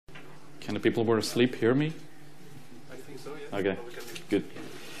Can the people who are asleep hear me? I think so, yeah. Okay, good.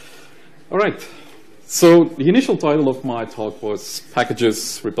 All right. So the initial title of my talk was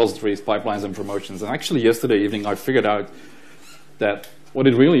Packages, Repositories, Pipelines, and Promotions. And actually yesterday evening I figured out that what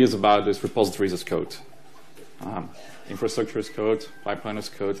it really is about is repositories as code. Infrastructure as code, pipeline as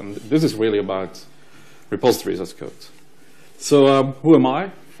code, and this is really about repositories as code. So who am I,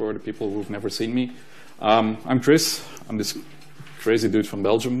 for the people who've never seen me? I'm Kris. I'm this crazy dude from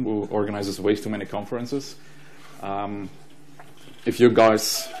Belgium who organizes way too many conferences. If you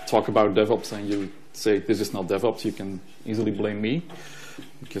guys talk about DevOps and you say this is not DevOps, you can easily blame me,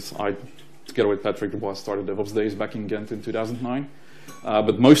 because I, together with Patrick Dubois, started DevOps Days back in Ghent in 2009.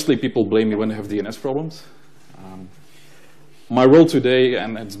 But mostly people blame me when they have DNS problems. My role today,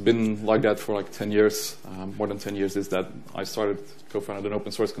 and it's been like that for like 10 years, more than 10 years, is that I co-founded an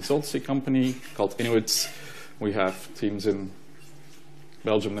open source consultancy company called Inuits. We have teams in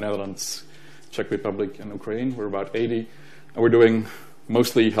Belgium, the Netherlands, Czech Republic, and Ukraine. We're about 80. And we're doing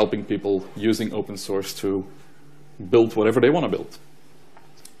mostly helping people using open source to build whatever they want to build.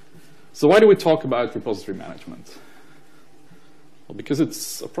 So why do we talk about repository management? Well, because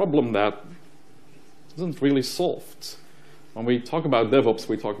it's a problem that isn't really solved. When we talk about DevOps,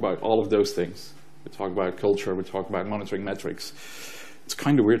 we talk about all of those things. We talk about culture, we talk about monitoring metrics. It's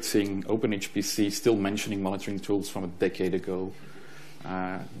kind of weird seeing OpenHPC still mentioning monitoring tools from a decade ago.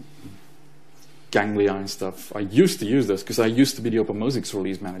 Ganglia and stuff. I used to use this because I used to be the OpenMosix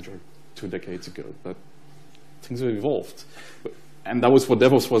release manager 2 decades ago, but things have evolved. And that was what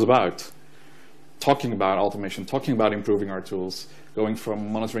DevOps was about. Talking about automation, talking about improving our tools, going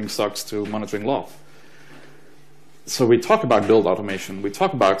from monitoring sucks to monitoring love. So we talk about build automation, we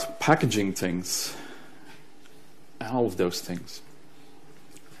talk about packaging things, and all of those things.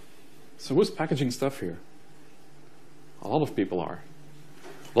 So who's packaging stuff here? A lot of people are.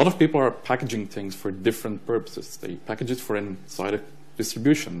 A lot of people are packaging things for different purposes. They package it for inside a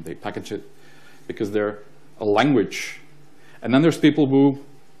distribution. They package it because they're a language. And then there's people who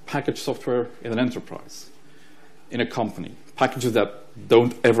package software in an enterprise, in a company, packages that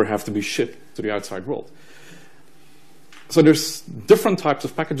don't ever have to be shipped to the outside world. So there's different types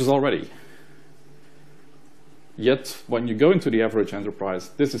of packages already. Yet, when you go into the average enterprise,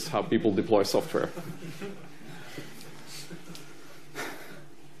 this is how people deploy software.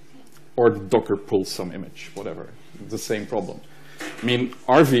 Or Docker pulls some image, whatever. It's the same problem. I mean,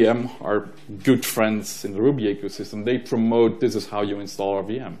 RVM, our good friends in the Ruby ecosystem, they promote this is how you install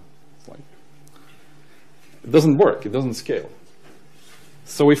RVM. It's like, it doesn't work, it doesn't scale.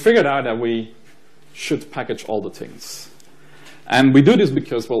 So we figured out that we should package all the things. And we do this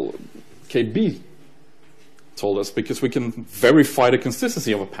because, well, KB told us, because we can verify the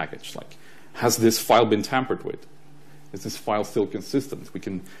consistency of a package. Like, has this file been tampered with? Is this file still consistent? We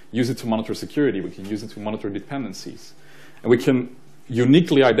can use it to monitor security. We can use it to monitor dependencies. And we can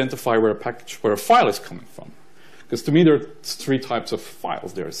uniquely identify where a file is coming from. Because to me, there's 3 types of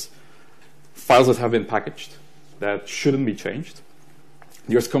files. There's files that have been packaged that shouldn't be changed.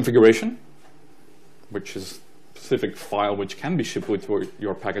 There's configuration, which is a specific file which can be shipped with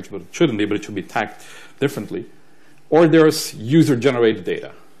your package, but it shouldn't be, but it should be tagged differently. Or there's user-generated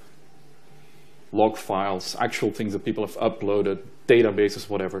data. Log files, actual things that people have uploaded, databases,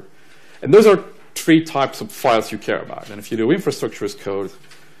 whatever. And those are 3 types of files you care about. And if you do infrastructure as code,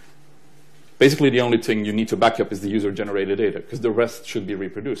 basically the only thing you need to back up is the user-generated data, because the rest should be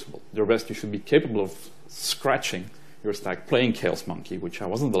reproducible. The rest you should be capable of scratching your stack, playing Chaos Monkey, which I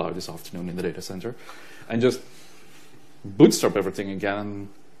wasn't allowed this afternoon in the data center, and just bootstrap everything again and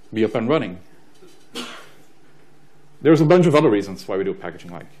be up and running. There's a bunch of other reasons why we do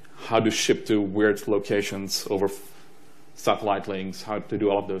packaging, like how to ship to weird locations over satellite links, how to do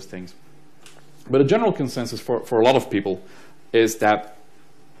all of those things. But a general consensus for a lot of people is that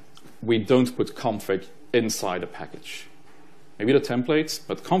we don't put config inside a package. Maybe the templates,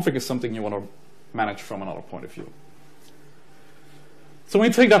 but config is something you want to manage from another point of view. So when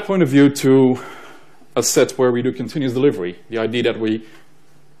we take that point of view to a set where we do continuous delivery, the idea that we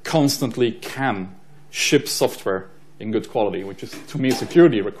constantly can ship software in good quality, which is, to me, a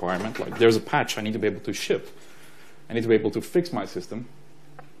security requirement. Like, there's a patch I need to be able to ship. I need to be able to fix my system.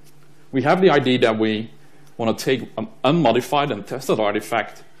 We have the idea that we want to take an unmodified and tested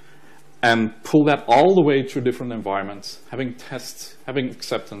artifact and pull that all the way through different environments, having tests, having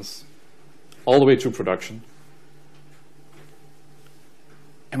acceptance, all the way through production.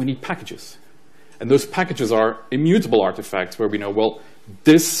 And we need packages. And those packages are immutable artifacts where we know, well,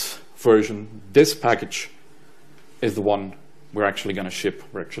 this version, this package, is the one we're actually going to ship,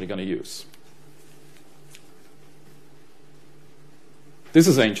 we're actually going to use. this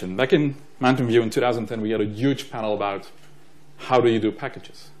is ancient. Back in Mountain View in 2010, we had a huge panel about how do you do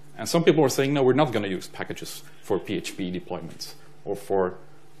packages. And some people were saying, no, we're not going to use packages for PHP deployments or for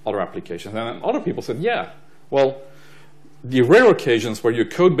other applications. And then other people said, yeah, well, the rare occasions where your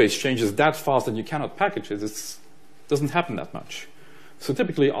code base changes that fast that you cannot package it, it doesn't happen that much. So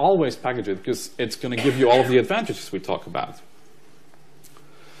typically, always package it because it's going to give you all of the advantages we talk about.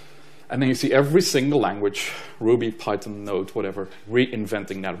 And then you see every single language, Ruby, Python, Node, whatever,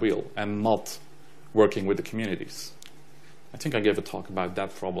 reinventing that wheel and not working with the communities. I think I gave a talk about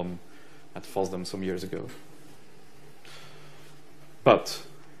that problem at FOSDEM some years ago. But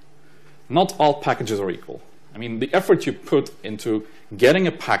not all packages are equal. I mean, the effort you put into getting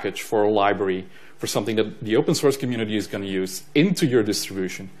a package for a library for something that the open source community is going to use into your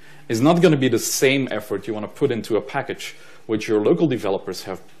distribution is not going to be the same effort you want to put into a package which your local developers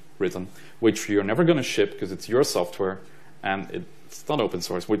have written, which you're never going to ship because it's your software and it's not open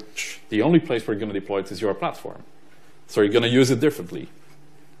source, which the only place where you're going to deploy it is your platform. So you're going to use it differently.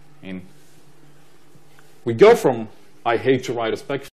 I mean, we go from, I hate to write a spec